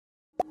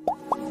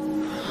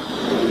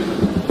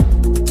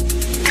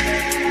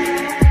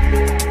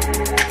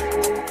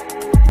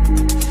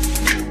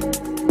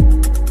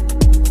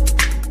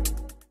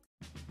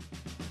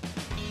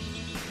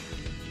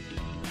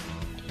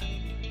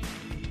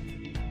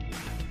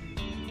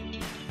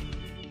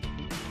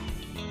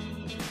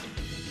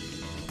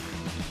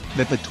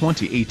That the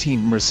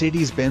 2018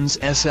 Mercedes-Benz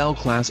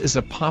SL-Class is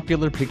a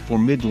popular pick for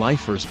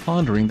mid-lifers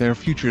pondering their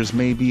futures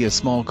may be a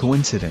small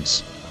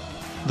coincidence.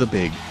 The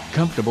big,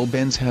 comfortable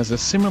Benz has a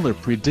similar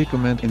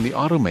predicament in the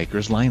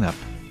automaker's lineup.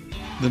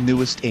 The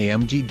newest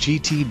AMG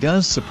GT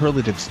does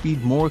superlative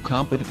speed more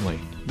competently.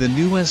 The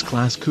new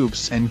S-Class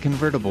coupes and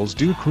convertibles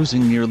do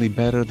cruising nearly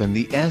better than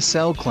the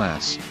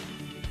SL-Class.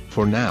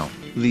 For now,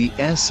 the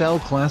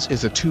SL-Class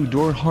is a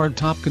two-door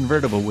hardtop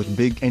convertible with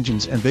big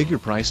engines and bigger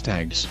price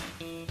tags.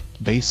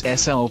 Base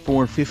SL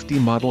 450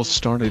 models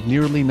start at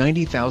nearly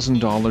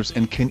 $90,000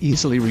 and can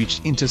easily reach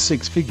into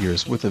six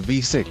figures with a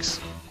V6.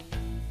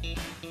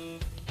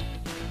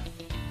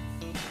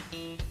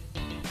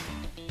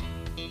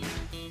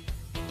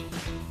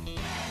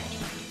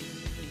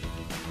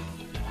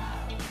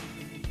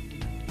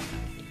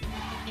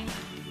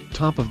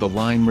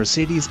 Top-of-the-line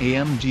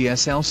Mercedes-AMG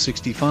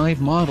SL65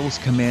 models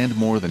command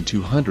more than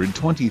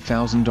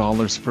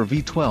 $220,000 for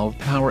V12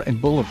 power and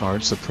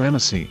boulevard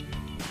supremacy.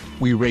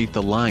 We rate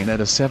the line at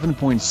a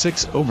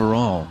 7.6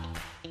 overall.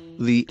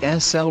 The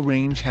SL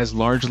range has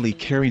largely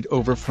carried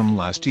over from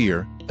last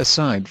year,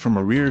 aside from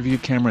a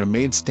rearview camera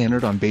made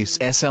standard on base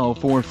SL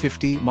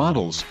 450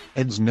 models.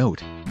 Ed's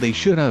note, they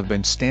should have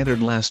been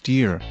standard last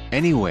year,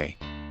 anyway.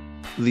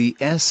 The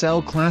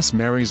SL-Class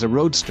marries a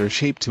roadster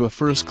shape to a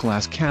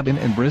first-class cabin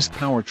and brisk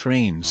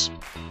powertrains.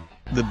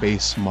 The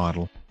base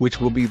model, which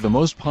will be the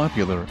most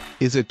popular,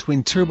 is a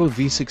twin-turbo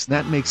V6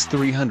 that makes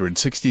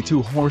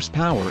 362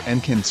 horsepower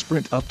and can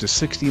sprint up to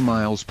 60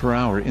 miles per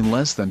hour in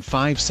less than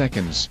 5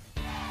 seconds.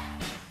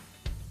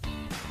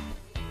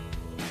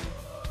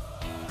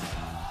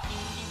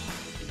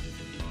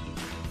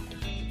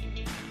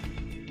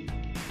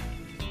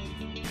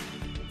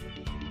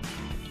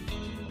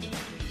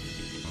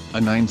 A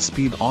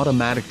 9-speed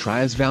automatic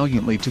tries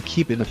valiantly to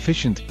keep it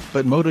efficient,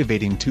 but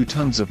motivating 2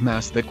 tons of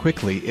mass that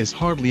quickly is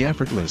hardly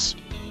effortless.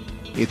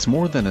 It's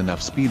more than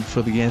enough speed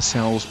for the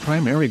SL's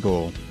primary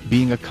goal,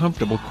 being a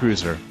comfortable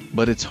cruiser,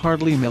 but it's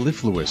hardly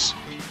mellifluous.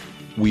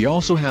 We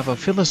also have a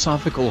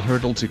philosophical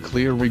hurdle to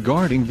clear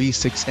regarding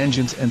V6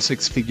 engines and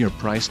 6-figure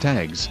price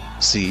tags.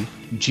 See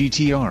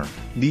GTR,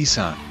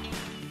 Nissan.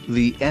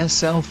 The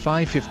SL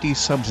 550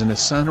 subs in a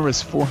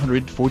sonorous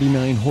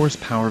 449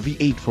 horsepower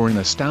V8 for an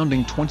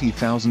astounding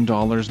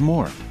 $20,000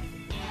 more.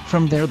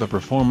 From there the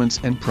performance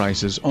and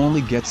prices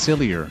only get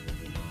sillier.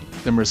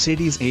 The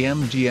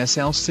Mercedes-AMG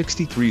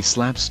SL65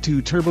 slaps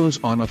 2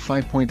 turbos on a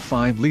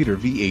 5.5-liter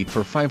V8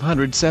 for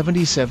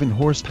 577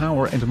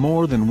 horsepower and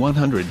more than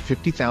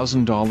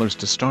 $150,000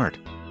 to start.